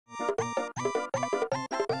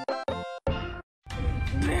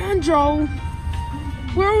Banjo,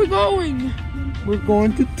 where are we going? We're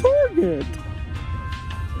going to Target.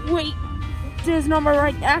 Wait, there's not my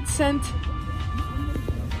right accent.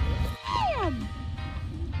 Damn!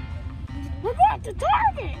 We're going to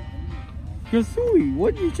Target! Yasui,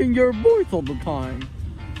 why do you change your voice all the time?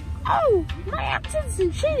 Oh, my accents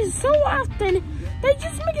change so often, they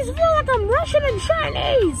just make us feel like I'm Russian and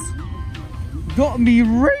Chinese. Don't be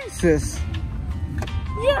racist.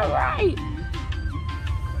 You're right.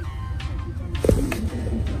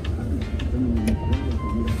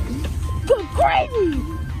 Go crazy.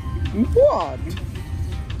 What?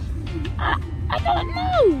 I don't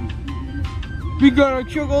know. We gotta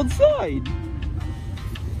check outside.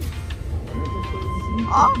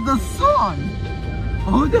 Oh, the sun.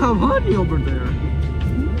 Oh, they have honey over there.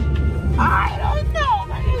 I don't know,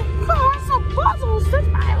 but these cars are puzzles. That's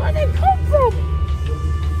not where they come from.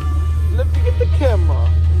 Let me get the camera.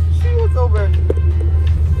 See what's over here.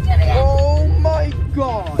 Give me that. Oh my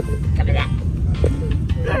God. Give me that.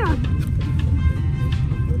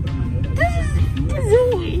 This is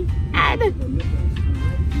Zoe. And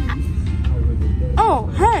oh,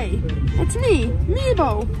 hey, it's me,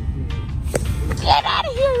 Miibo. Get out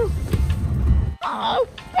of here. Oh,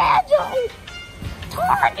 Banjo.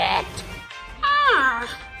 Target.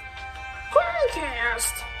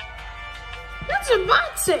 Chromecast. That's a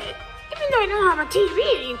box set, even though I don't have a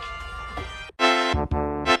TV.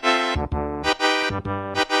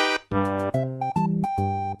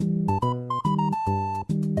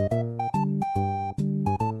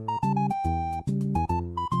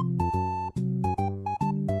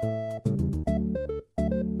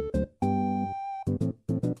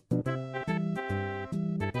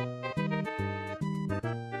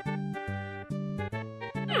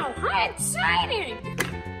 Oh, how exciting!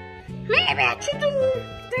 Maybe I should do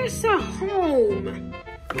this at home.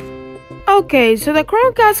 Okay, so the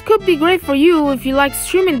Chromecast could be great for you if you like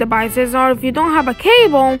streaming devices or if you don't have a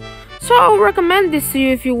cable. So I'll recommend this to you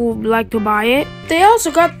if you would like to buy it. They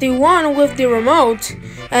also got the one with the remote,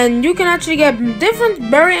 and you can actually get different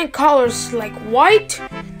variant colors like white,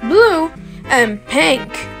 blue, and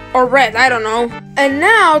pink. Or red, I don't know. And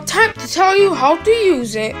now, time to tell you how to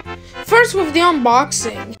use it. First with the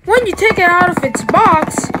unboxing. When you take it out of its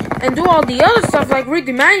box and do all the other stuff like read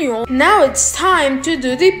the manual, now it's time to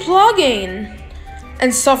do the plug-in.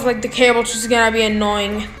 And stuff like the cable, which is gonna be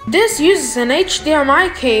annoying. This uses an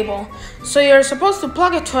HDMI cable, so you're supposed to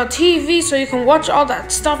plug it to a TV so you can watch all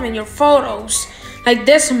that stuff in your photos. Like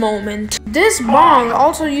this moment. This bong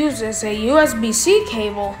also uses a USB-C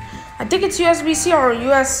cable. I think it's USB-C or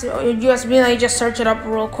USB. Let me just search it up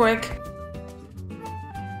real quick.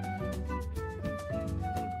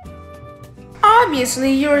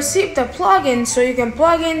 Obviously, you received a plug-in so you can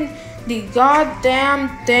plug in the goddamn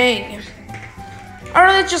thing.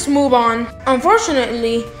 Alright, let's just move on.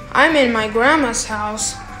 Unfortunately, I'm in my grandma's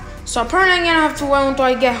house, so apparently I'm gonna have to wait until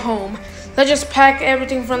I get home. Let's just pack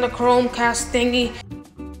everything from the Chromecast thingy